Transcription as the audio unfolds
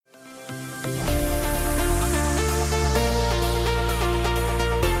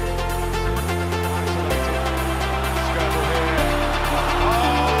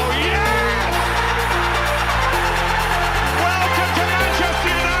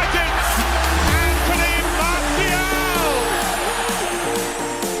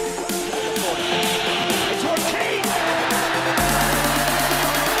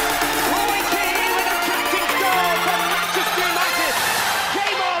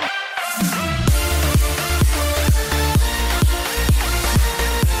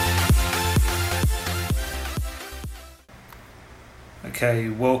Okay,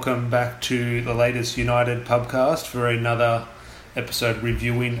 welcome back to the latest United Pubcast for another episode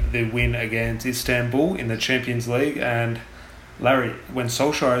reviewing the win against Istanbul in the Champions League. And Larry, when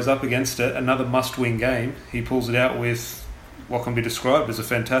Solskjaer is up against it, another must-win game, he pulls it out with what can be described as a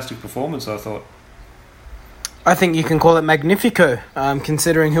fantastic performance, I thought. I think you can call it Magnifico,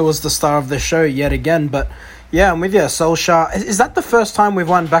 considering who was the star of the show yet again. But yeah, I'm with you, Solskjaer. Is that the first time we've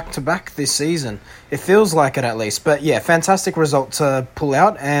won back-to-back this season? It feels like it at least. But yeah, fantastic result to pull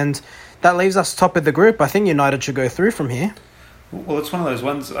out, and that leaves us top of the group. I think United should go through from here. Well, it's one of those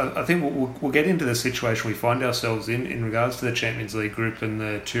ones. I think we'll get into the situation we find ourselves in regards to the Champions League group and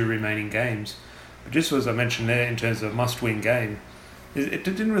the two remaining games. But just as I mentioned there, in terms of must-win game, it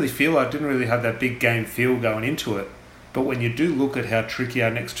didn't really have that big game feel going into it. But when you do look at how tricky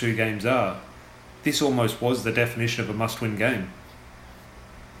our next two games are, this almost was the definition of a must-win game.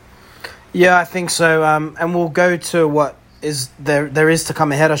 Yeah, I think so. And we'll go to what is there is to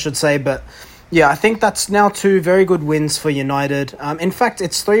come ahead, I should say. But yeah, I think that's now two very good wins for United. In fact,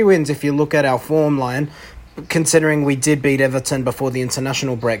 it's 3 wins if you look at our form line, considering we did beat Everton before the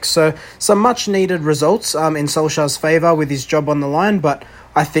international break. So some much-needed results in Solskjaer's favour with his job on the line, but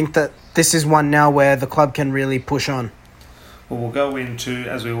I think that this is one now where the club can really push on. Well, we'll go into,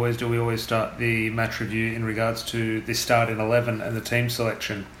 as we always do, we always start the match review in regards to the start in 11 and the team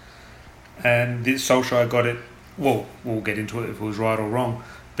selection. And this Solskjaer got it, well, we'll get into it if it was right or wrong,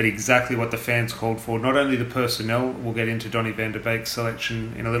 but exactly what the fans called for. Not only the personnel, we'll get into Donny van de Beek's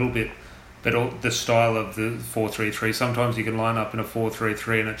selection in a little bit, but the style of the 4-3-3. Sometimes you can line up in a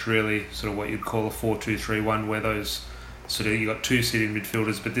 4-3-3 and it's really sort of what you'd call a 4-2-3-1, where those sort of, you got two sitting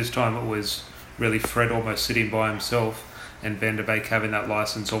midfielders, but this time it was really Fred almost sitting by himself and Van de Beek having that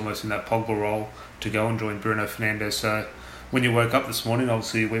licence almost in that Pogba role to go and join Bruno Fernandes. So when you woke up this morning,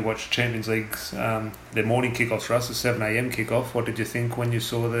 obviously we watched Champions League's their morning kickoff for us, a 7am kickoff. What did you think when you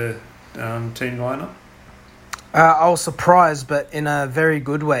saw the team lineup? I was surprised, but in a very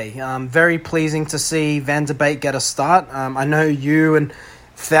good way. Very pleasing to see Van de Beek get a start. I know you and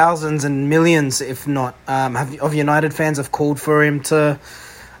thousands and millions, if not, of United fans have called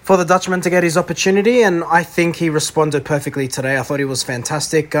for the Dutchman to get his opportunity, and I think he responded perfectly today. I thought he was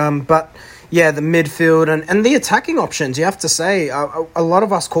fantastic. But yeah, the midfield and the attacking options, you have to say, a lot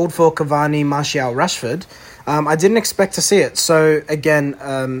of us called for Cavani, Martial, Rashford. I didn't expect to see it. So again,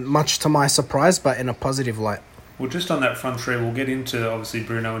 much to my surprise, but in a positive light. Well, just on that front three, we'll get into obviously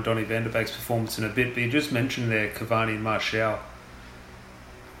Bruno and Donny van de Beek's performance in a bit, but you just mentioned there Cavani and Martial.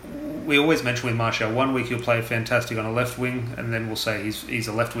 We always mention with Martial, 1 week he'll play fantastic on a left wing, and then we'll say he's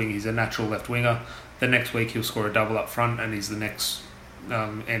a left wing, he's a natural left winger. The next week he'll score a double up front, and he's the next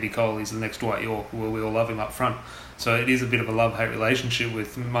Andy Cole, he's the next Dwight York, where we all love him up front. So it is a bit of a love-hate relationship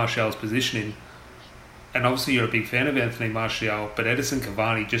with Martial's positioning. And obviously you're a big fan of Anthony Martial, but Edison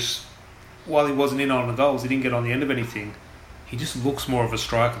Cavani just, while he wasn't in on the goals, he didn't get on the end of anything. He just looks more of a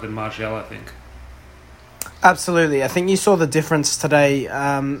striker than Martial, I think. Absolutely. I think you saw the difference today.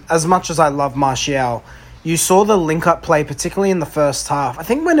 As much as I love Martial, you saw the link-up play, particularly in the first half. I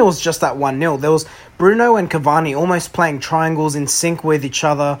think when it was just that 1-0, there was Bruno and Cavani almost playing triangles in sync with each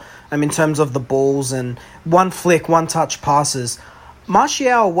other in terms of the balls and one flick, one touch passes.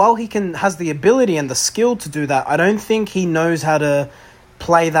 Martial, while he has the ability and the skill to do that, I don't think he knows how to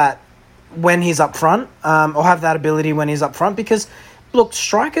play that when he's up front, or have that ability when he's up front, because look,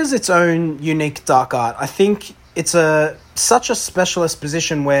 striker's its own unique dark art. I think it's such a specialist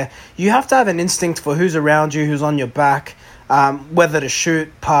position where you have to have an instinct for who's around you, who's on your back, whether to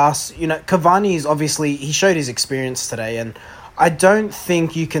shoot, pass. Cavani is obviously, he showed his experience today, and I don't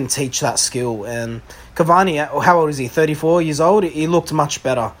think you can teach that skill. And Cavani, how old is he? 34 years old? He looked much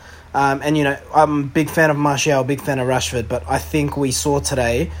better. I'm a big fan of Martial, big fan of Rashford, but I think we saw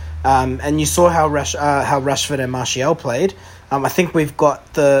today, and you saw how Rashford and Martial played. I think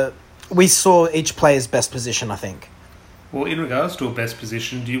we saw each player's best position, I think. Well, in regards to a best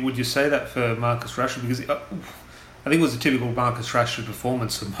position, would you say that for Marcus Rashford? Because I think it was a typical Marcus Rashford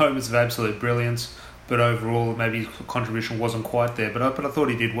performance. Some moments of absolute brilliance, but overall maybe contribution wasn't quite there. But I thought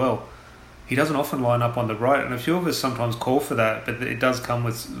he did well. He doesn't often line up on the right, and a few of us sometimes call for that, but it does come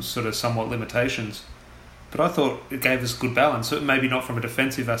with sort of somewhat limitations. But I thought it gave us good balance, maybe not from a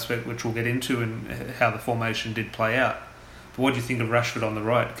defensive aspect, which we'll get into, and how the formation did play out. But what do you think of Rashford on the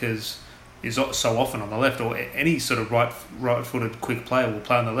right? Because he's so often on the left, or any sort of right-footed quick player will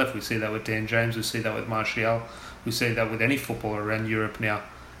play on the left. We see that with Dan James, we see that with Martial, we see that with any footballer around Europe now.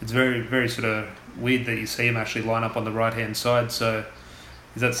 It's very, very sort of weird that you see him actually line up on the right-hand side. So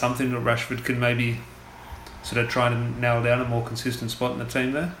is that something that Rashford can maybe sort of try and nail down a more consistent spot in the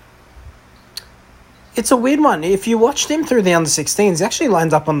team there? It's a weird one. If you watched him through the under-16s, he actually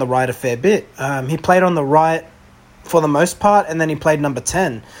lined up on the right a fair bit. He played on the right for the most part, and then he played number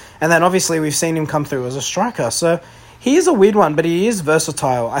 10. And then obviously we've seen him come through as a striker. So he is a weird one, but he is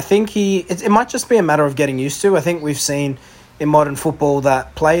versatile. I think it might just be a matter of getting used to. I think we've seen in modern football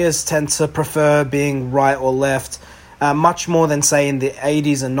that players tend to prefer being right or left much more than, say, in the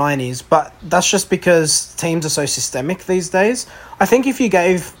 80s and 90s. But that's just because teams are so systemic these days. I think if you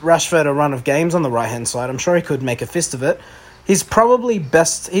gave Rashford a run of games on the right-hand side, I'm sure he could make a fist of it. He's probably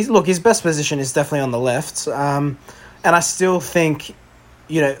best... his best position is definitely on the left. And I still think...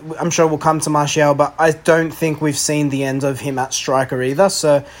 I'm sure we'll come to Martial, but I don't think we've seen the end of him at striker either.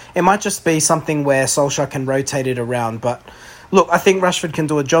 So it might just be something where Solskjaer can rotate it around. But look, I think Rashford can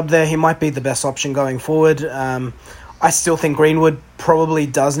do a job there. He might be the best option going forward. I still think Greenwood probably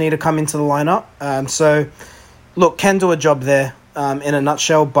does need to come into the lineup. So look, can do a job there in a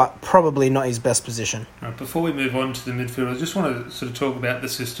nutshell, but probably not his best position. Right, before we move on to the midfield, I just want to sort of talk about the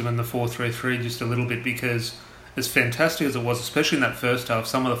system and the 4-3-3 just a little bit, because as fantastic as it was, especially in that first half,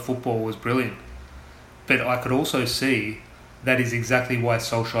 some of the football was brilliant. But I could also see that is exactly why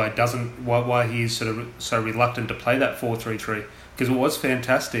Solskjaer why he is sort of so reluctant to play that 4-3-3, because it was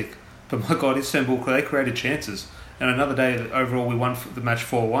fantastic. But my God, Istanbul, they created chances. And another day, overall, we won the match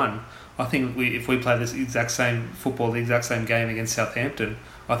 4-1. I think if we play this exact same football, the exact same game against Southampton,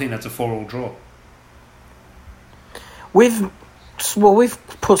 I think that's a 4-4 draw. We've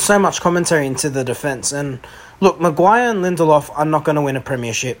put so much commentary into the defence, and look, Maguire and Lindelof are not going to win a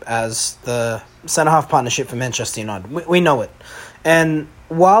premiership as the centre-half partnership for Manchester United. We know it. And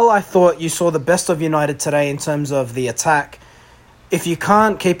while I thought you saw the best of United today in terms of the attack, if you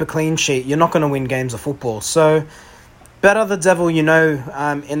can't keep a clean sheet, you're not going to win games of football. So better the devil you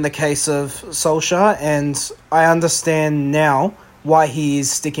know in the case of Solskjaer, and I understand now why he is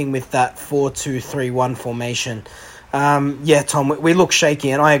sticking with that 4-2-3-1 formation. Tom, we look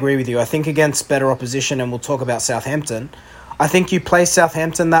shaky, and I agree with you. I think against better opposition, and we'll talk about Southampton, I think you play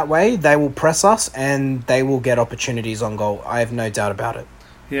Southampton that way, they will press us, and they will get opportunities on goal. I have no doubt about it.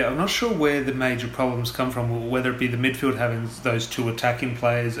 Yeah, I'm not sure where the major problems come from, whether it be the midfield having those two attacking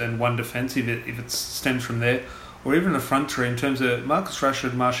players and one defensive, if it stems from there, or even the front three in terms of Marcus Rashford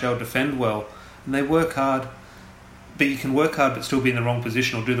and Martial defend well, and they work hard, but you can work hard but still be in the wrong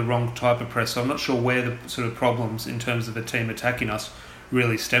position or do the wrong type of press. So I'm not sure where the sort of problems in terms of the team attacking us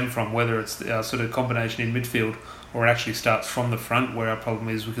really stem from, whether it's our sort of combination in midfield or it actually starts from the front where our problem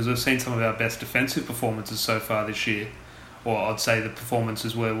is, because we've seen some of our best defensive performances so far this year, or I'd say the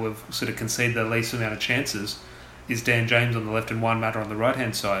performances where we've sort of conceded the least amount of chances is Dan James on the left and Juan Mata on the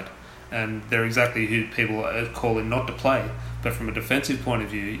right-hand side. And they're exactly who people are calling not to play. But from a defensive point of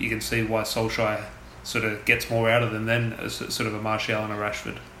view, you can see why Solskjaer sort of gets more out of them than sort of a Martial and a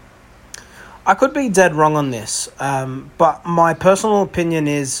Rashford. I could be dead wrong on this, but my personal opinion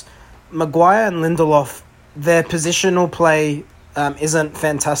is Maguire and Lindelof, their positional play isn't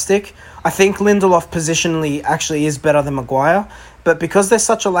fantastic. I think Lindelof positionally actually is better than Maguire, but because there's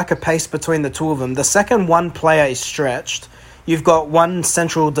such a lack of pace between the two of them, the second one player is stretched, you've got one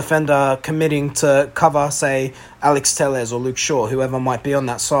central defender committing to cover, say, Alex Telles or Luke Shaw, whoever might be on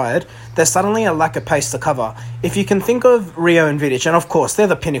that side. There's suddenly a lack of pace to cover. If you can think of Rio and Vidic, and of course, they're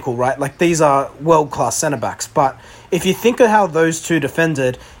the pinnacle, right? Like, these are world-class centre-backs. But if you think of how those two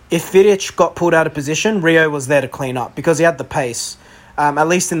defended, if Vidic got pulled out of position, Rio was there to clean up because he had the pace, at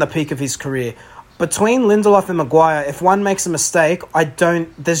least in the peak of his career. Between Lindelof and Maguire, if one makes a mistake,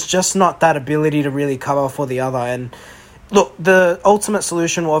 there's just not that ability to really cover for the other. And look, the ultimate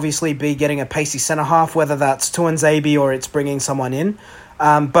solution will obviously be getting a pacey centre-half, whether that's Tuanzebe or it's bringing someone in.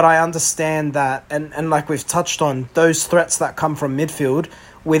 But I understand that, and like we've touched on, those threats that come from midfield,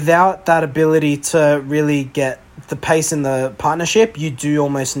 without that ability to really get the pace in the partnership, you do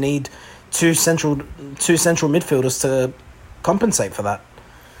almost need two central midfielders to compensate for that.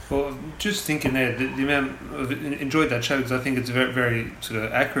 Well, just thinking there, the amount of enjoyed that show because I think it's very, very sort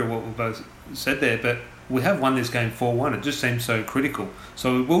of accurate what we both said there, but we have won this game 4-1. It just seems so critical.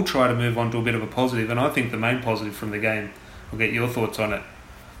 So we will try to move on to a bit of a positive, and I think the main positive from the game, I'll get your thoughts on it.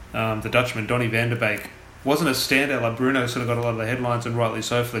 The Dutchman, Donny van der Beek, wasn't a standout like Bruno, sort of got a lot of the headlines, and rightly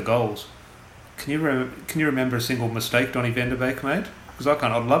so for the goals. Can you remember a single mistake Donny van der Beek made? Because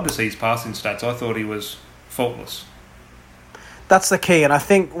I'd love to see his passing stats. I thought he was faultless. That's the key, and I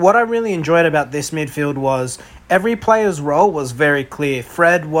think what I really enjoyed about this midfield was every player's role was very clear.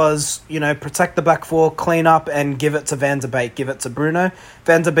 Fred was, protect the back four, clean up, and give it to Van der Beek, give it to Bruno.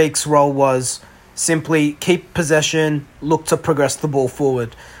 Van der Beek's role was simply keep possession, look to progress the ball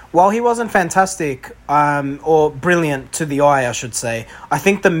forward. While he wasn't fantastic or brilliant to the eye, I should say, I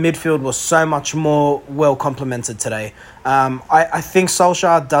think the midfield was so much more well complemented today. I think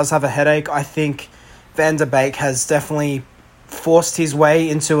Solskjaer does have a headache. I think Van der Beek has definitely forced his way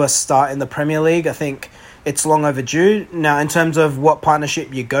into a start in the Premier League. I think it's long overdue. Now, in terms of what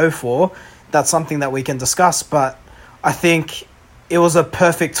partnership you go for, that's something that we can discuss, but I think it was a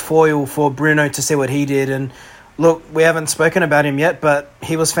perfect foil for Bruno to see what he did. And look, we haven't spoken about him yet, but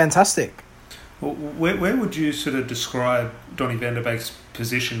he was fantastic. Well, where would you sort of describe Donny van der Beek's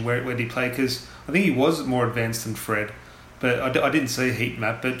position? Where did he play? Because I think he was more advanced than Fred, but I didn't see a heat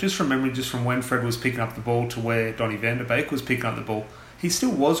map. But just from memory, just from when Fred was picking up the ball to where Donny van der Beek was picking up the ball, he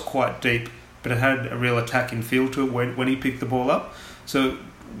still was quite deep, but it had a real attacking feel to it when he picked the ball up. So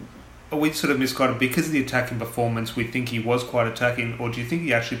are we sort of misguided because of the attacking performance? We think he was quite attacking, or do you think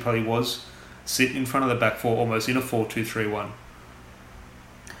he actually probably was sitting in front of the back four almost in a 4-2-3-1?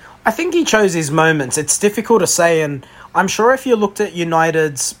 I think he chose his moments. It's difficult to say, and I'm sure if you looked at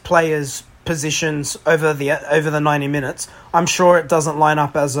United's players' positions over the 90 minutes, I'm sure it doesn't line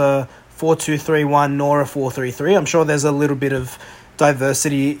up as a 4-2-3-1 nor a 4-3-3. I'm sure there's a little bit of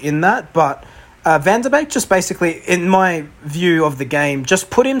diversity in that, but Van der Beek just basically, in my view of the game,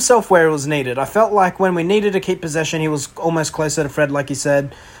 just put himself where it was needed. I felt like when we needed to keep possession, he was almost closer to Fred, like you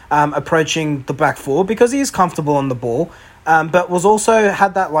said, approaching the back four because he is comfortable on the ball, but was also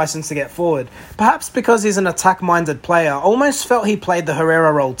had that license to get forward. Perhaps because he's an attack-minded player, I almost felt he played the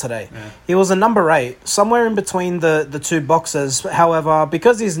Herrera role today. Yeah. He was a number 8, somewhere in between the two boxes. However,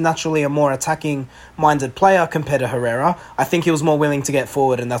 because he's naturally a more attacking-minded player compared to Herrera, I think he was more willing to get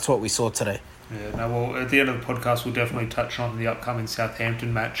forward, and that's what we saw today. Yeah, no, well, at the end of the podcast, we'll definitely touch on the upcoming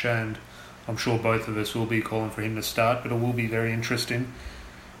Southampton match, and I'm sure both of us will be calling for him to start, but it will be very interesting.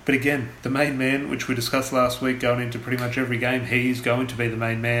 But again, the main man, which we discussed last week, going into pretty much every game, he's going to be the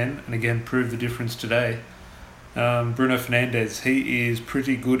main man, and again, proved the difference today. Bruno Fernandes, he is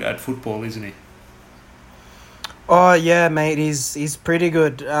pretty good at football, isn't he? Oh, yeah, mate, he's pretty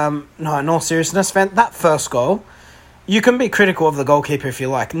good. No, in all seriousness, that first goal... You can be critical of the goalkeeper if you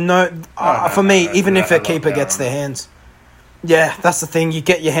like. For me, even if a keeper gets their hands... Yeah, that's the thing. You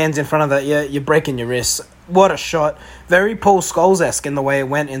get your hands in front of that, you're breaking your wrists. What a shot. Very Paul Scholes-esque in the way it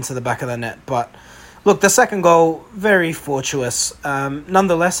went into the back of the net. But, look, the second goal, very fortuitous.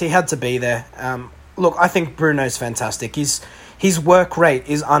 Nonetheless, he had to be there. Look, I think Bruno's fantastic. His work rate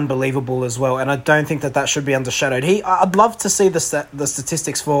is unbelievable as well, and I don't think that should be undershadowed. I'd love to see the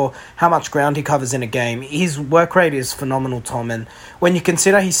statistics for how much ground he covers in a game. His work rate is phenomenal, Tom, and when you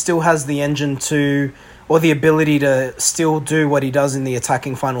consider he still has the engine to, or the ability to still do what he does in the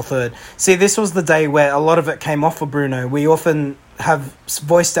attacking final third. See, this was the day where a lot of it came off for Bruno. We often have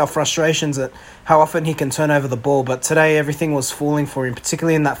voiced our frustrations at how often he can turn over the ball, but today everything was falling for him,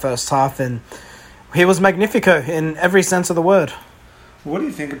 particularly in that first half, and he was magnifico in every sense of the word. What do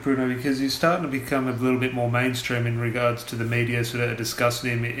you think of Bruno? Because he's starting to become a little bit more mainstream in regards to the media sort of discussing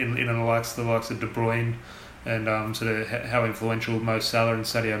him in the likes of De Bruyne and sort of how influential Mo Salah and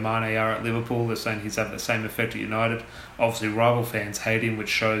Sadio Mane are at Liverpool. They're saying he's having the same effect at United. Obviously, rival fans hate him, which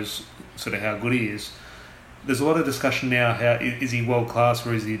shows sort of how good he is. There's a lot of discussion now, how is he world-class,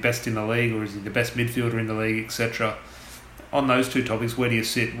 or is he best in the league, or is he the best midfielder in the league, etc. On those two topics, where do you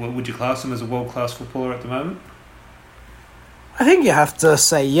sit? Would you class him as a world-class footballer at the moment? I think you have to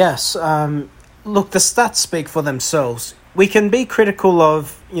say yes. Look, the stats speak for themselves. We can be critical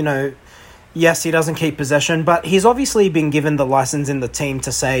of, yes, he doesn't keep possession, but he's obviously been given the license in the team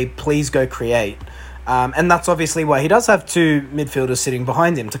to say, please go create. And that's obviously why he does have 2 midfielders sitting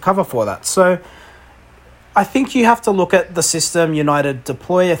behind him to cover for that. So I think you have to look at the system United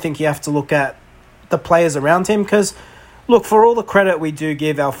deploy. I think you have to look at the players around him because, look, for all the credit we do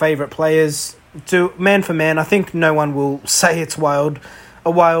give our favourite players, to man for man, I think no one will say it's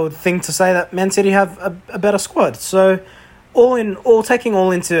a wild thing to say that Man City have a better squad. So taking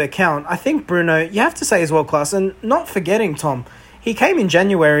all into account, I think Bruno, you have to say is world class, and not forgetting, Tom, he came in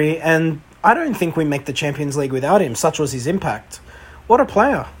January, and I don't think we make the Champions League without him. Such was his impact. What a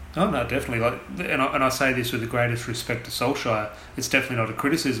player! Oh no, definitely. And I say this with the greatest respect to Solskjaer. It's definitely not a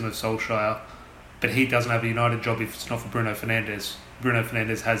criticism of Solskjaer, but he doesn't have a United job if it's not for Bruno Fernandes. Bruno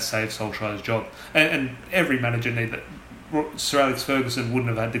Fernandes has saved Solskjaer's job. And every manager needs that. Sir Alex Ferguson wouldn't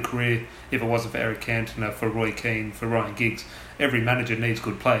have had the career if it wasn't for Eric Cantona, for Roy Keane, for Ryan Giggs. Every manager needs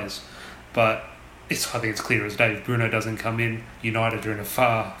good players. But I think it's clear as day. If Bruno doesn't come in, United are in a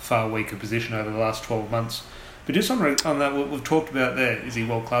far, far weaker position over the last 12 months. But just on that, what we've talked about there, is he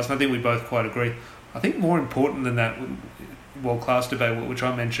world class? And I think we both quite agree. I think more important than that, world-class debate, which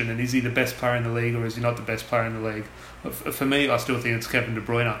I mentioned, and is he the best player in the league or is he not the best player in the league? For me, I still think it's Kevin De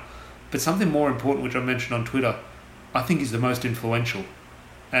Bruyne. But something more important, which I mentioned on Twitter, I think he's the most influential.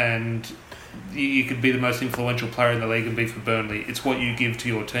 And you could be the most influential player in the league and be for Burnley. It's what you give to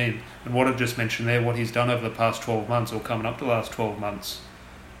your team. And what I've just mentioned there, what he's done over the past 12 months or coming up to the last 12 months,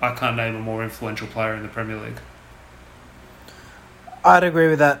 I can't name a more influential player in the Premier League. I'd agree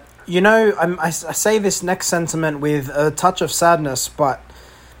with that. You know, I say this next sentiment with a touch of sadness, but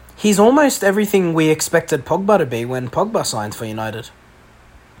he's almost everything we expected Pogba to be when Pogba signed for United.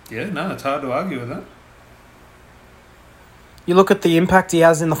 Yeah, no, it's hard to argue with that. You look at the impact he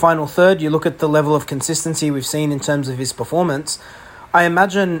has in the final third, you look at the level of consistency we've seen in terms of his performance. I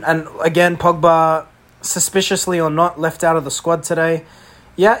imagine, and again, Pogba, suspiciously or not, left out of the squad today.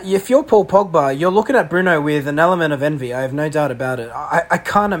 Yeah, if you're Paul Pogba, you're looking at Bruno with an element of envy. I have no doubt about it. I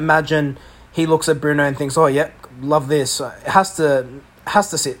can't imagine he looks at Bruno and thinks, oh, yeah, love this. It has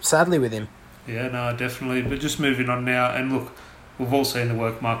to sit sadly with him. Yeah, no, definitely. But just moving on now, and look, we've all seen the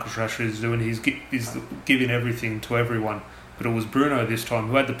work Marcus Rashford is doing. He's giving everything to everyone. But it was Bruno this time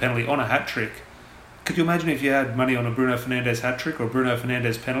who had the penalty on a hat-trick. Could you imagine if you had money on a Bruno Fernandes hat-trick or Bruno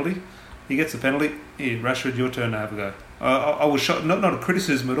Fernandes penalty? He gets the penalty. Here, Rashford, your turn to have a go. I was shocked. Not a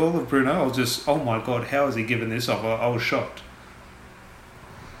criticism at all of Bruno. I was just, oh my God, how has he given this off? I was shocked.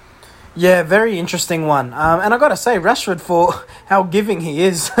 Yeah, very interesting one. And I got to say, Rashford, for how giving he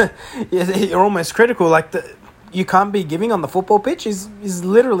is, you're almost critical. Like, you can't be giving on the football pitch. He's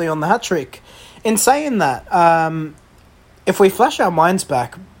literally on the hat-trick. In saying that, if we flash our minds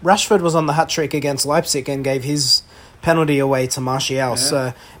back, Rashford was on the hat-trick against Leipzig and gave his penalty away to Martial. Yeah.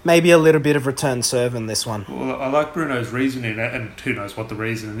 So maybe a little bit of return serve in this one. Well, I like Bruno's reasoning, and who knows what the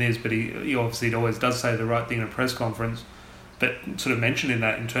reasoning is, but he obviously always does say the right thing in a press conference. But sort of mentioning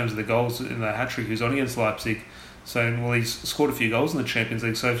that in terms of the goals in the hat-trick he was on against Leipzig, saying, well, he's scored a few goals in the Champions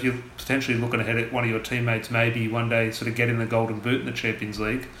League, so if you're potentially looking ahead at one of your teammates maybe one day sort of getting the golden boot in the Champions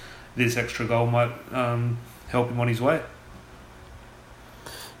League, this extra goal might help him on his way.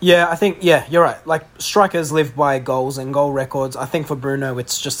 Yeah, I think, you're right. Like, strikers live by goals and goal records. I think for Bruno,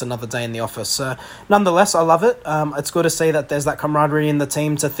 it's just another day in the office. Nonetheless, I love it. It's good to see that there's that camaraderie in the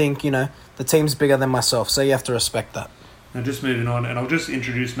team to think, the team's bigger than myself. So you have to respect that. Now, just moving on, and I'll just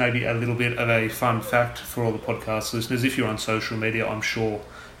introduce maybe a little bit of a fun fact for all the podcast listeners. If you're on social media, I'm sure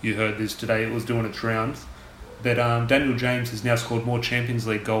you heard this today. It was doing its rounds. But Daniel James has now scored more Champions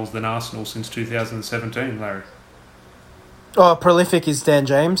League goals than Arsenal since 2017, Larry. Oh, prolific is Dan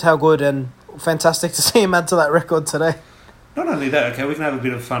James. How good and fantastic to see him add to that record today. Not only that, okay, we can have a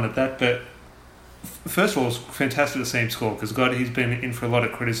bit of fun at that, but first of all, it's fantastic to see him score because, God, he's been in for a lot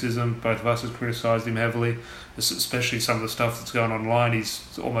of criticism. Both of us have criticised him heavily, especially some of the stuff that's going online.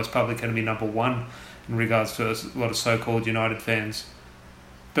 He's almost public enemy number one in regards to a lot of so-called United fans.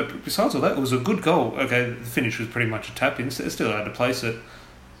 But besides all that, it was a good goal. Okay, the finish was pretty much a tap-in, still had to place it.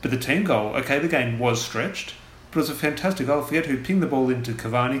 But the team goal, okay, the game was stretched, but it was a fantastic goal. I forget who pinged the ball into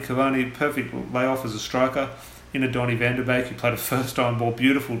Cavani. Cavani, perfect layoff as a striker. Into Donny van de Beek, who played a first-time ball,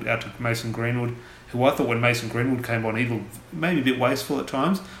 beautiful, out to Mason Greenwood, who I thought when Mason Greenwood came on, he looked maybe a bit wasteful at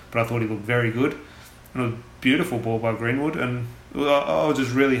times, but I thought he looked very good. And it was a beautiful ball by Greenwood, and I was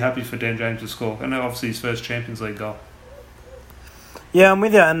just really happy for Dan James to score. And obviously his first Champions League goal. Yeah, I'm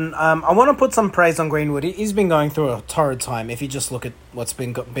with you, and I want to put some praise on Greenwood. He's been going through a torrid time. If you just look at what's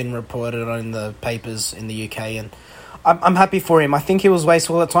been reported on in the papers in the UK, and I'm happy for him. I think he was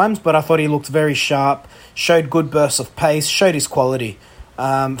wasteful at times, but I thought he looked very sharp, showed good bursts of pace, showed his quality.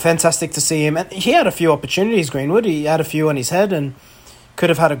 Fantastic to see him. And he had a few opportunities, Greenwood. He had a few on his head and could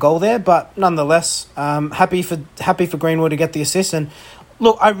have had a goal there, but nonetheless, happy for Greenwood to get the assist. And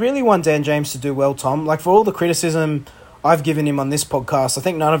look, I really want Dan James to do well, Tom. Like, for all the criticism I've given him on this podcast, I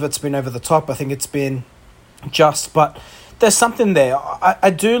think none of it's been over the top. I think it's been just, but there's something there. I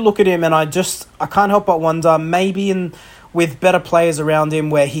do look at him and I can't help but wonder, maybe with better players around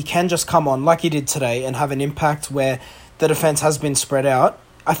him where he can just come on like he did today and have an impact where the defence has been spread out.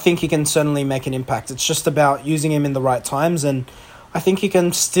 I think he can certainly make an impact. It's just about using him in the right times, and I think he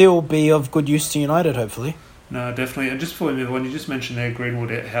can still be of good use to United, hopefully. No, definitely. And just before we move on, you just mentioned there,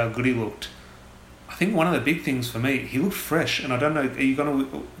 Greenwood, how good he looked. I think one of the big things for me, he looked fresh, and I don't know,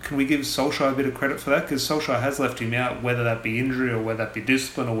 can we give Solskjaer a bit of credit for that? Because Solskjaer has left him out, whether that be injury or whether that be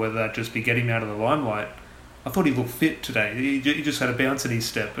discipline or whether that just be getting him out of the limelight. I thought he looked fit today. He just had a bounce in his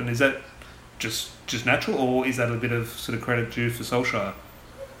step, and is that just natural, or is that a bit of sort of credit due for Solskjaer?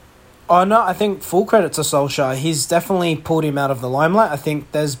 Oh, no, I think full credit to Solskjaer. He's definitely pulled him out of the limelight. I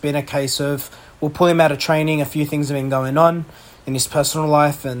think there's been a case of, we'll pull him out of training, a few things have been going on in his personal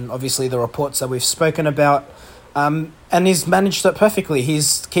life, and obviously the reports that we've spoken about. And he's managed it perfectly.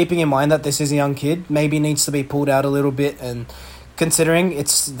 He's keeping in mind that this is a young kid, maybe needs to be pulled out a little bit, and considering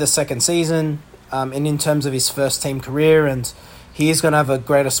it's the second season, and in terms of his first team career, and he is going to have a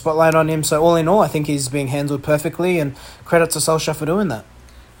greater spotlight on him. So all in all, I think he's being handled perfectly, and credit to Solskjaer for doing that.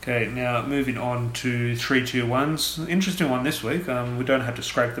 Okay, now moving on to 3-2-1s. Interesting one this week. We don't have to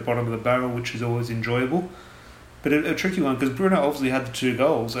scrape the bottom of the barrel, which is always enjoyable. But a tricky one, because Bruno obviously had the 2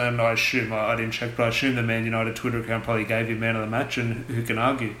 goals, and I assume, I didn't check, but I assume the Man United Twitter account probably gave him man of the match, and who can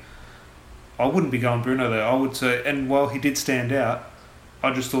argue? I wouldn't be going Bruno though. I would say, and while he did stand out,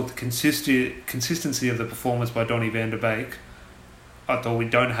 I just thought the consistency of the performance by Donny van der Beek, I thought we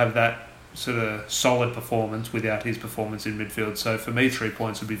don't have that sort of solid performance without his performance in midfield. So for me, 3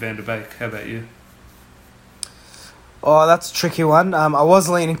 points would be Van der Beek. How about you? Oh, that's a tricky one. I was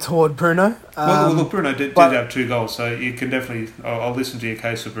leaning toward Bruno. Well, look, Bruno did have 2 goals, so you can definitely... I'll listen to your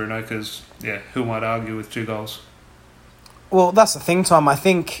case for Bruno, because, who might argue with 2 goals? Well, that's the thing, Tom. I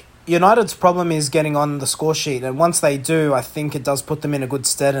think United's problem is getting on the score sheet, and once they do, I think it does put them in a good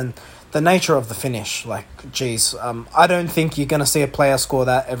stead, and the nature of the finish, I don't think you're going to see a player score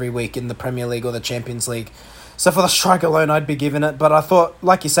that every week in the Premier League or the Champions League. So for the strike alone, I'd be giving it, but I thought,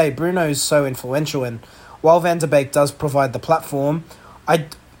 like you say, Bruno's so influential, and while Van der Beek does provide the platform,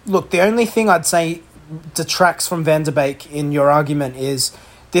 the only thing I'd say detracts from Van der Beek in your argument is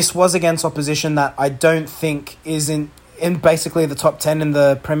this was against opposition that I don't think is in basically the top 10 in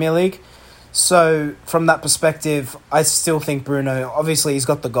the Premier League. So from that perspective, I still think Bruno, obviously he's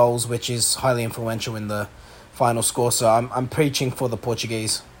got the goals, which is highly influential in the final score. So I'm preaching for the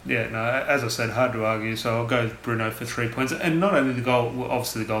Portuguese. Yeah, no, as I said, hard to argue. So I'll go with Bruno for 3 points. And not only the goal, well,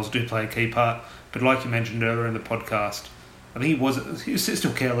 obviously the goals do play a key part, but like you mentioned earlier in the podcast, I think he was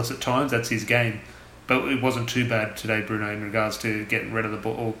still careless at times. That's his game. But it wasn't too bad today, Bruno, in regards to getting rid of the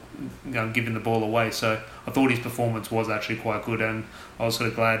ball, or giving the ball away. So I thought his performance was actually quite good, and I was sort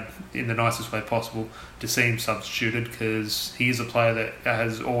of glad, in the nicest way possible, to see him substituted, because he is a player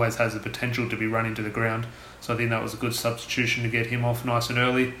that always has the potential to be run into the ground. So I think that was a good substitution to get him off nice and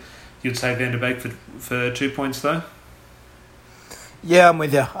early. You'd say Van der Beek for 2 points, though? Yeah, I'm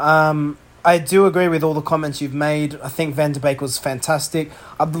with you. I do agree with all the comments you've made. I think Van der Beek was fantastic.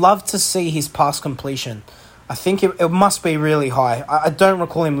 I'd love to see his pass completion. I think it must be really high. I don't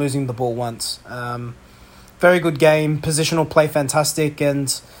recall him losing the ball once. Very good game. Positional play, fantastic.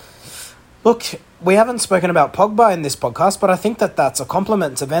 And look, we haven't spoken about Pogba in this podcast, but I think that's a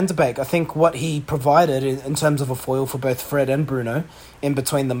compliment to Van der Beek. I think what he provided in terms of a foil for both Fred and Bruno, in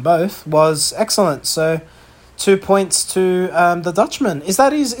between them both, was excellent. So 2 points to the Dutchman. Is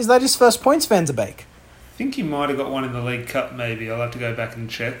that his first points, Van der Beek? I think he might have got one in the League Cup, maybe. I'll have to go back and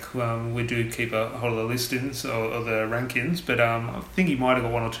check. We do keep a hold of the listings or the rankings, but I think he might have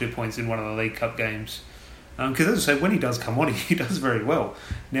got 1 or 2 points in one of the League Cup games. Because as I say, when he does come on, he does very well.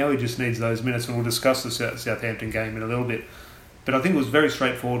 Now he just needs those minutes, and we'll discuss the Southampton game in a little bit. But I think it was very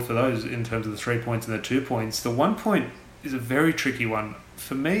straightforward for those in terms of the 3 points and the 2 points. The 1 point is a very tricky one.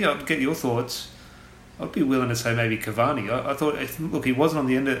 For me, I'd get your thoughts. I'd be willing to say maybe Cavani. I thought, look, he wasn't on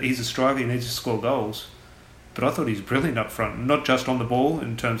the end of... He's a striker, he needs to score goals. But I thought he was brilliant up front. Not just on the ball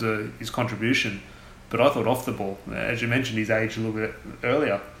in terms of his contribution, but I thought off the ball. As you mentioned, his age a little bit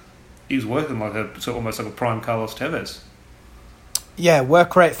earlier. He was working like almost like a prime Carlos Tevez. Yeah,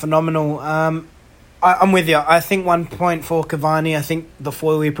 work rate phenomenal. I'm with you. I think 1 point for Cavani. I think the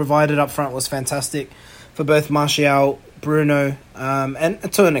foil he provided up front was fantastic for both Martial, Bruno,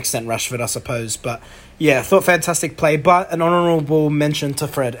 and to an extent Rashford, I suppose. But yeah, I thought fantastic play. But an honourable mention to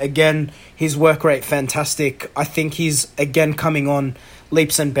Fred. Again, his work rate fantastic. I think he's again coming on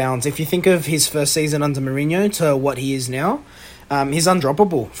leaps and bounds. If you think of his first season under Mourinho to what he is now, he's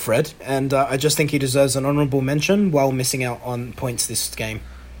undroppable, Fred, and I just think he deserves an honourable mention while missing out on points this game.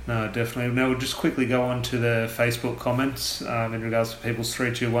 No, definitely. Now we'll just quickly go on to the Facebook comments in regards to people's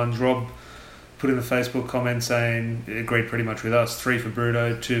 3-2-1s. Rob put in the Facebook comment saying, agreed pretty much with us, 3 for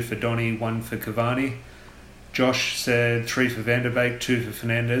Bruno, 2 for Donny, 1 for Cavani. Josh said 3 for Van der Beek, 2 for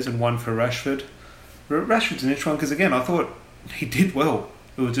Fernandes, and 1 for Rashford. Rashford's an interesting one because, again, I thought he did well.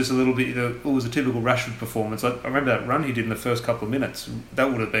 It was just a little bit... It was a typical Rashford performance. I remember that run he did in the first couple of minutes.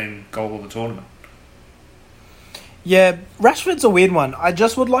 That would have been goal of the tournament. Yeah, Rashford's a weird one. I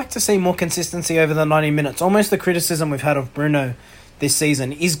just would like to see more consistency over the 90 minutes. Almost the criticism we've had of Bruno this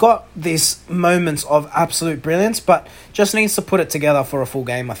season. He's got these moments of absolute brilliance, but just needs to put it together for a full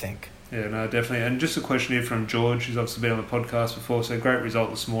game, I think. Yeah, no, definitely. And just a question here from George, who's obviously been on the podcast before. So great result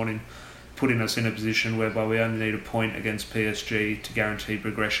this morning, putting us in a position whereby we only need a point against PSG to guarantee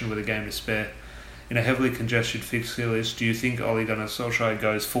progression with a game to spare. in a heavily congested fixture list, do you think Ole Gunnar Solskjaer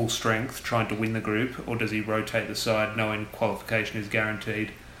goes full strength trying to win the group, or does he rotate the side knowing qualification is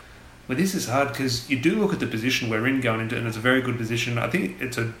guaranteed? Well, this is hard because you do look at the position we're in going into, and it's a very good position. I think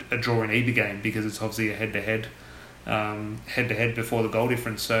it's a draw in either game because it's obviously a head-to-head before the goal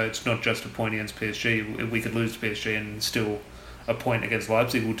difference, so it's not just a point against PSG. We could lose to PSG and still a point against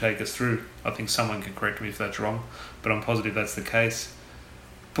Leipzig will take us through. I think someone can correct me if that's wrong, but I'm positive that's the case.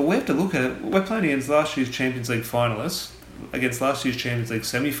 But we have to look at it. We're playing against last year's Champions League finalists, against last year's Champions League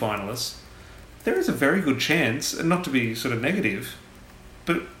semi-finalists. There is a very good chance, and not to be sort of negative,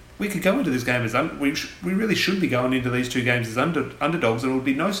 but we could go into this game as we really should be going into these two games as underdogs, and it would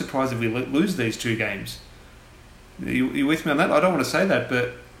be no surprise if we lose these two games. You with me on that? I don't want to say that,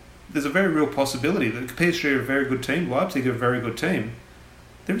 but there's a very real possibility that PSG are a very good team, Leipzig are a very good team.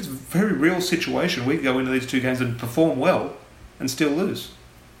 There is a very real situation we could go into these two games and perform well and still lose.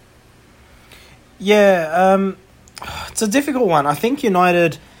 Yeah, it's a difficult one. I think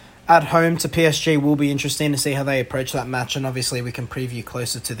United at home to PSG will be interesting to see how they approach that match, and obviously we can preview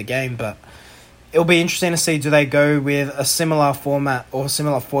closer to the game, but it'll be interesting to see, do they go with a similar format or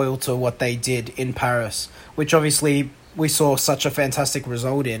similar foil to what they did in Paris, which obviously we saw such a fantastic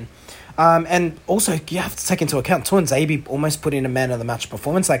result in. And also, you have to take into account, Tuanzebe almost put in a man-of-the-match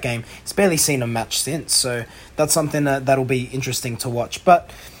performance that game. He's barely seen a match since, so that's something that'll be interesting to watch.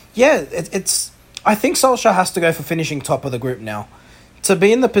 But yeah, it's I think Solskjaer has to go for finishing top of the group now. To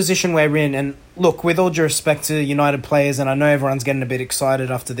be in the position we're in, and look, with all due respect to United players, and I know everyone's getting a bit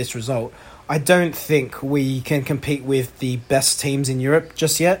excited after this result, I don't think we can compete with the best teams in Europe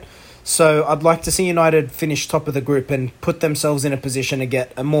just yet. So I'd like to see United finish top of the group and put themselves in a position to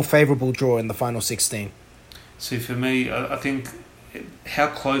get a more favourable draw in the final 16. See, for me, I think how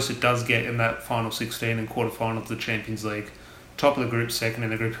close it does get in that final 16 and quarterfinal of the Champions League, top of the group, second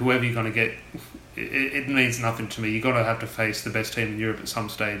in the group, whoever you're going to get, it means nothing to me. You're going to have to face the best team in Europe at some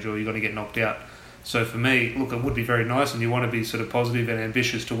stage, or you're going to get knocked out. So for me, look, it would be very nice, and you want to be sort of positive and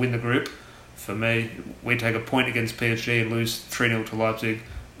ambitious to win the group. For me, we take a point against PSG and lose 3-0 to Leipzig.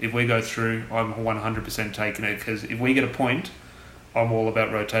 If we go through, I'm 100% taking it, because if we get a point, I'm all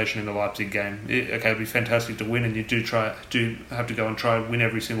about rotation in the Leipzig game. It'd be fantastic to win, and you do have to go and try and win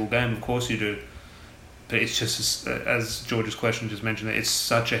every single game. Of course you do. But it's just, as George's question just mentioned, it's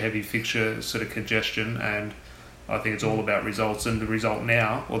such a heavy fixture sort of congestion, and I think it's all about results. And the result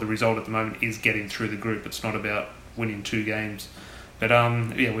now, or the result at the moment, is getting through the group. It's not about winning two games. But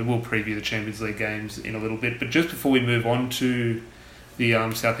yeah, we will preview the Champions League games in a little bit. But just before we move on to the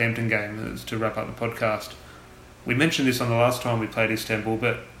Southampton game, to wrap up the podcast, we mentioned this on the last time we played Istanbul,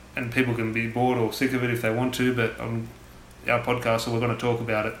 and people can be bored or sick of it if they want to, but on our podcast, so we're going to talk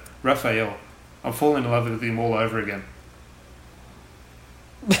about it. Raphael, I'm falling in love with him all over again.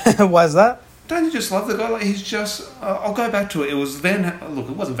 Why is that? Don't you just love the guy? Like, he's just... I'll go back to it. It was Look,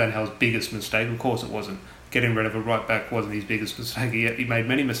 it wasn't Van Gaal's biggest mistake. Of course it wasn't. Getting rid of a right back wasn't his biggest mistake. He made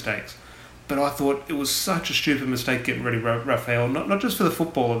many mistakes. But I thought it was such a stupid mistake getting rid of Raphael. Not just for the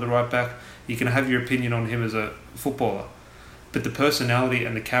football of the right back. You can have your opinion on him as a footballer. But the personality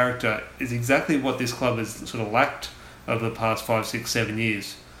and the character is exactly what this club has sort of lacked over the past 5, 6, 7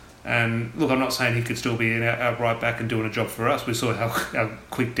 years. And look, I'm not saying he could still be our right back and doing a job for us. We saw how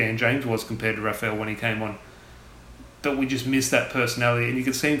quick Dan James was compared to Raphael when he came on. But we just missed that personality. And you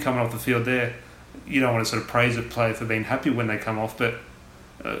can see him coming off the field there. You don't want to sort of praise a player for being happy when they come off, but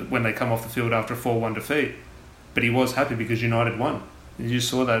when they come off the field after a 4-1 defeat. But he was happy because United won. You just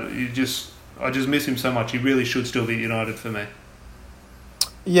saw that. I just miss him so much. He really should still be United for me.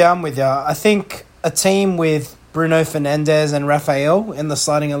 Yeah, I'm with you. I think a team with Bruno Fernandes and Raphael in the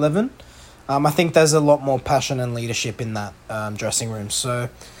starting 11, I think there's a lot more passion and leadership in that dressing room. So,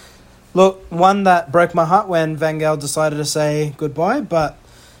 look, one that broke my heart when Van Gaal decided to say goodbye, but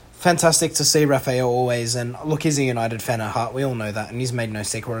fantastic to see Raphael always. And look, he's a United fan at heart. We all know that, and he's made no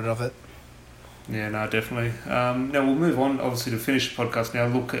secret of it. Yeah, no, definitely. Now we'll move on, obviously, to finish the podcast now.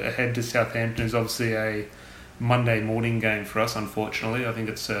 Look ahead to Southampton is obviously a Monday morning game for us, unfortunately. I think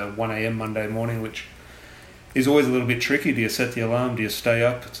it's 1 a.m. Monday morning, which is always a little bit tricky. Do you set the alarm? Do you stay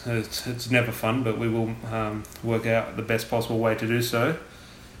up? It's never fun, but we will work out the best possible way to do so.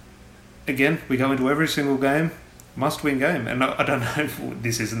 Again, we go into every single game, must-win game. And I don't know if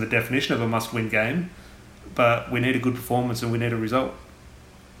this isn't the definition of a must-win game, but we need a good performance and we need a result.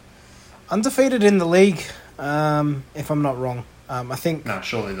 Undefeated in the league, if I'm not wrong. I think... No,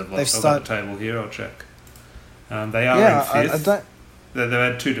 surely they've lost. I've got the table here, I'll check. They are in fifth. They've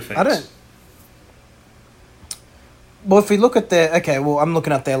had 2 defeats. I don't... Well, if we look at their... Okay, well, I'm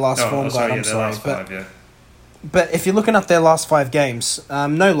looking at their last form guide, I'm sorry. Last 5, yeah. But if you're looking at their last 5 games,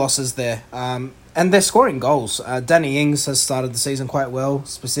 no losses there. And they're scoring goals. Danny Ings has started the season quite well,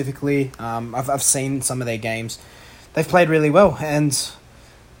 specifically. I've seen some of their games. They've played really well. And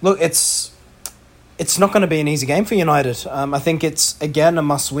look, it's not going to be an easy game for United. I think it's, again, a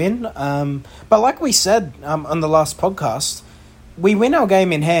must-win. But like we said on the last podcast, we win our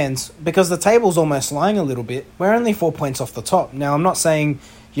game in hand because the table's almost lying a little bit. We're only 4 points off the top. Now, I'm not saying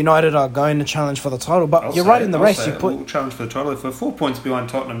United are going to challenge for the title, but you're right in the race. We'll challenge for the title. If we're 4 points behind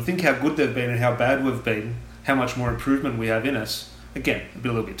Tottenham, think how good they've been and how bad we've been, how much more improvement we have in us. Again, a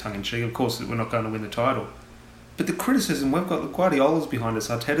little bit tongue-in-cheek. Of course, we're not going to win the title. But the criticism, we've got the Guardiola's behind us,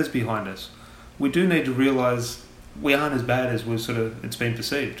 Arteta's behind us. We do need to realise we aren't as bad as it's been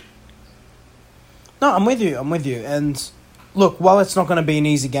perceived. No, I'm with you. And look, while it's not going to be an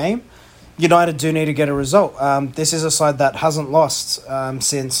easy game, United do need to get a result. This is a side that hasn't lost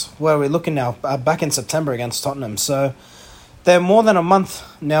since, where we're looking now, back in September against Tottenham. So they're more than a month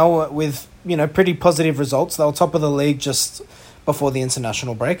now with, pretty positive results. They were top of the league just before the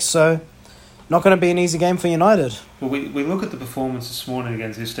international break. So not going to be an easy game for United. Well, we look at the performance this morning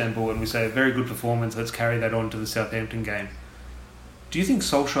against Istanbul and we say a very good performance, let's carry that on to the Southampton game. Do you think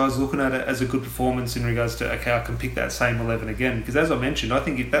Solskjaer's looking at it as a good performance in regards to, okay, I can pick that same 11 again? Because as I mentioned, I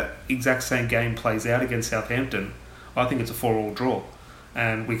think if that exact same game plays out against Southampton, I think it's a 4-4 draw.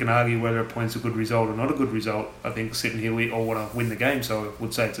 And we can argue whether a point's a good result or not a good result. I think sitting here, we all want to win the game, so I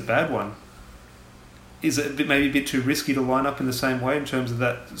would say it's a bad one. Is it maybe a bit too risky to line up in the same way in terms of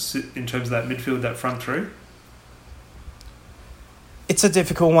that midfield, that front three? It's a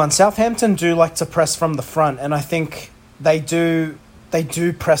difficult one. Southampton do like to press from the front, and I think they do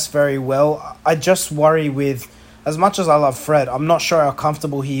press very well. I just worry with, as much as I love Fred, I'm not sure how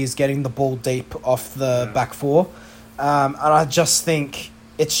comfortable he is getting the ball deep off the back four. And I just think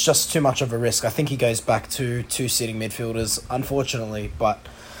it's just too much of a risk. I think he goes back to two sitting midfielders, unfortunately, but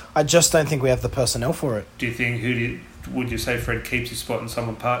I just don't think we have the personnel for it. Do you think, would you say Fred keeps his spot and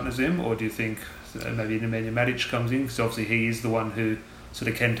someone partners him, or do you think maybe Nemanja Matic comes in? Because obviously he is the one who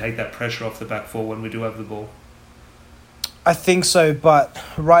sort of can take that pressure off the back four when we do have the ball. I think so, but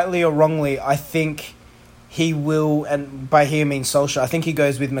rightly or wrongly, I think he will, and by he I mean Solskjaer, I think he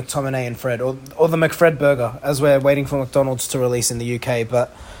goes with McTominay and Fred, or the McFred burger, as we're waiting for McDonald's to release in the UK.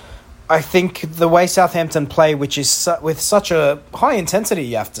 But I think the way Southampton play, which is with such a high intensity,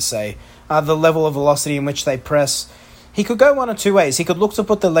 you have to say, the level of velocity in which they press, he could go one or two ways. He could look to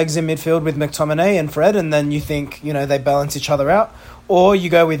put the legs in midfield with McTominay and Fred, and then you think, they balance each other out. Or you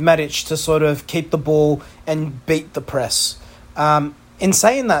go with Matic to sort of keep the ball and beat the press. In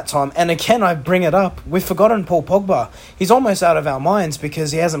saying that, Tom, and again I bring it up, we've forgotten Paul Pogba. He's almost out of our minds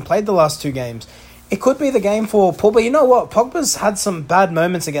because he hasn't played the last two games. It could be the game for Paul, but you know what? Pogba's had some bad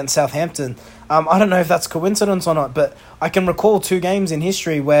moments against Southampton. I don't know if that's coincidence or not, but I can recall 2 games in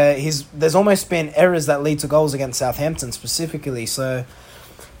history where there's almost been errors that lead to goals against Southampton specifically. So,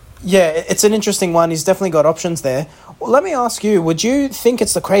 yeah, it's an interesting one. He's definitely got options there. Well, let me ask you, would you think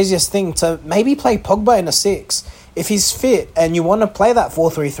it's the craziest thing to maybe play Pogba in a 6? If he's fit and you want to play that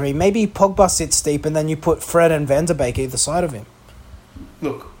 4-3-3, maybe Pogba sits deep and then you put Fred and Van de Beek either side of him.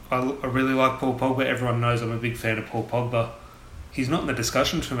 Look, I really like Paul Pogba. Everyone knows I'm a big fan of Paul Pogba. He's not in the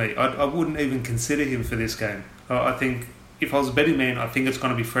discussion for me. I wouldn't even consider him for this game. I think if I was a betting man, I think it's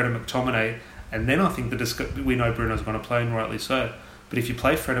going to be Fred and McTominay, and then I think we know Bruno's going to play, and rightly so. But if you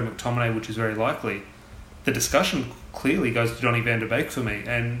play Fred and McTominay, which is very likely, the discussion clearly goes to Donny van der Beek for me,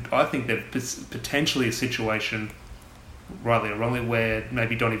 and I think there's potentially a situation, rightly or wrongly, where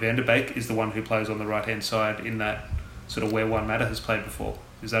maybe Donny van der Beek is the one who plays on the right-hand side in that sort of where Juan Mata has played before.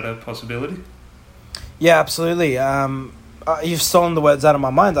 Is that a possibility? Yeah, absolutely. You've stolen the words out of my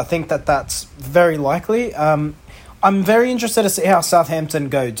mind. I think that's very likely. I'm very interested to see how Southampton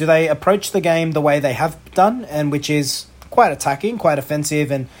go. Do they approach the game the way they have done, and which is quite attacking, quite offensive,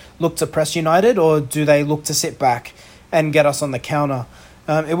 and look to press United, or do they look to sit back and get us on the counter?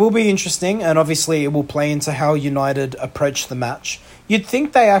 It will be interesting, and obviously it will play into how United approach the match. You'd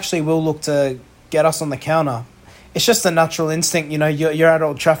think they actually will look to get us on the counter. It's just a natural instinct, you're at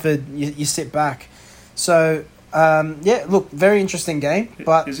Old Trafford, you sit back. So, look, very interesting game,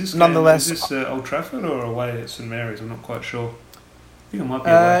 but nonetheless... Is this Old Trafford or away at St Mary's? I'm not quite sure. I think it might be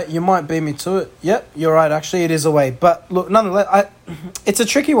away. You might beat me to it. Yep, you're right, actually, it is away. But look, nonetheless, it's a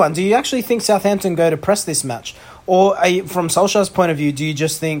tricky one. Do you actually think Southampton go to press this match? Or from Solskjaer's point of view, do you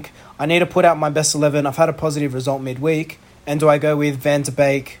just think, I need to put out my best 11, I've had a positive result midweek, and do I go with Van de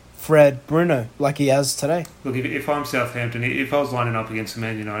Beek, Fred, Bruno, like he has today? Look, if I'm Southampton, if I was lining up against the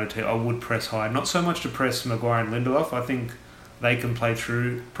Man United team, I would press high. Not so much to press Maguire and Lindelof. I think they can play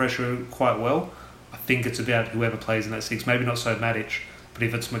through pressure quite well. I think it's about whoever plays in that 6. Maybe not so Matic. But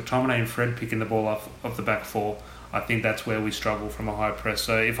if it's McTominay and Fred picking the ball off of the back four, I think that's where we struggle from a high press.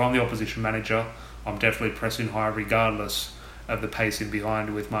 So if I'm the opposition manager, I'm definitely pressing high regardless of the pacing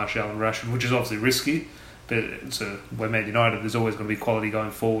behind with Martial and Rashford, which is obviously risky. But we're Man United, there's always going to be quality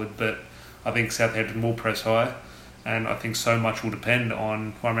going forward. But I think Southampton will press high. And I think so much will depend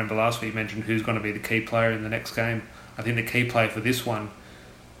on, I remember last week you mentioned who's going to be the key player in the next game. I think the key player for this one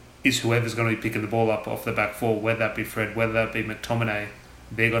is whoever's going to be picking the ball up off the back four, whether that be Fred, whether that be McTominay.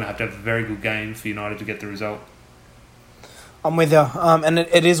 They're going to have a very good game for United to get the result. I'm with you, and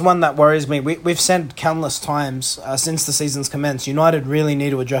it is one that worries me. We've said countless times since the season's commenced, United really need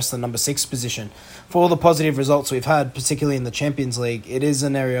to address the number 6 position. For all the positive results we've had, particularly in the Champions League, it is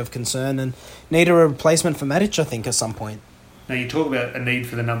an area of concern and need a replacement for Matic, I think, at some point. Now, you talk about a need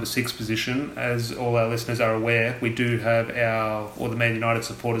for the number 6 position. As all our listeners are aware, we do have the Man United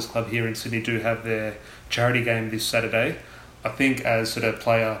Supporters Club here in Sydney do have their charity game this Saturday. I think as sort of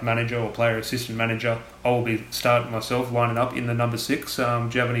player manager or player assistant manager, I will be starting myself lining up in the number 6. Do you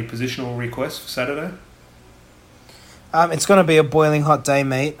have any positional requests for Saturday? It's going to be a boiling hot day,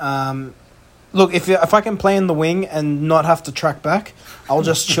 mate. Look, if I can play in the wing and not have to track back, I'll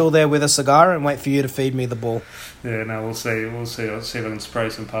just chill there with a cigar and wait for you to feed me the ball. Yeah, no, we'll see. I'll see if I can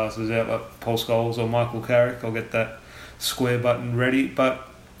spray some passes out like Paul Scholes or Michael Carrick. I'll get that square button ready. But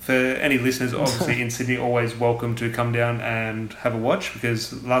for any listeners, obviously in Sydney, always welcome to come down and have a watch,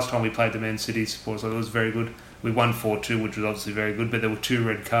 because last time we played the Man City Supporters, it was very good. We won 4-2, which was obviously very good, but there were 2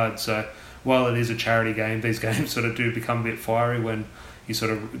 red cards. So while it is a charity game, these games sort of do become a bit fiery when you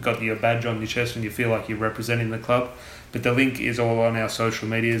sort of got your badge on your chest and you feel like you're representing the club. But the link is all on our social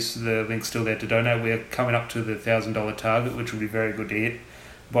medias. The link's still there to donate. We're coming up to the $1,000 target, which would be very good to hit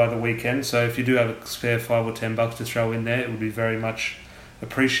by the weekend. So if you do have a spare $5 or $10 to throw in there, it would be very much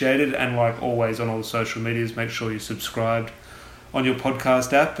appreciated. And like always on all the social medias, make sure you're subscribed on your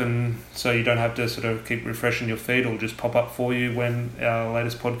podcast app, and so you don't have to sort of keep refreshing your feed, or just pop up for you when our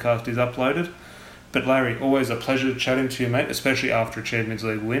latest podcast is uploaded. But Larry, always a pleasure chatting to you, mate, especially after a Champions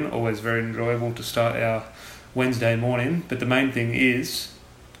League win. Always very enjoyable to start our Wednesday morning. But the main thing is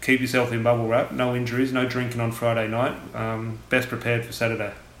keep yourself in bubble wrap, no injuries, no drinking on Friday night. Best prepared for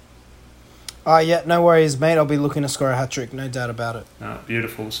Saturday. Yeah, no worries, mate. I'll be looking to score a hat-trick, no doubt about it.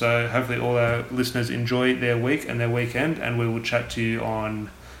 Beautiful. So hopefully all our listeners enjoy their week and their weekend, and we will chat to you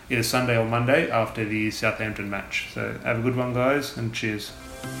on either Sunday or Monday after the Southampton match. So have a good one, guys, and cheers.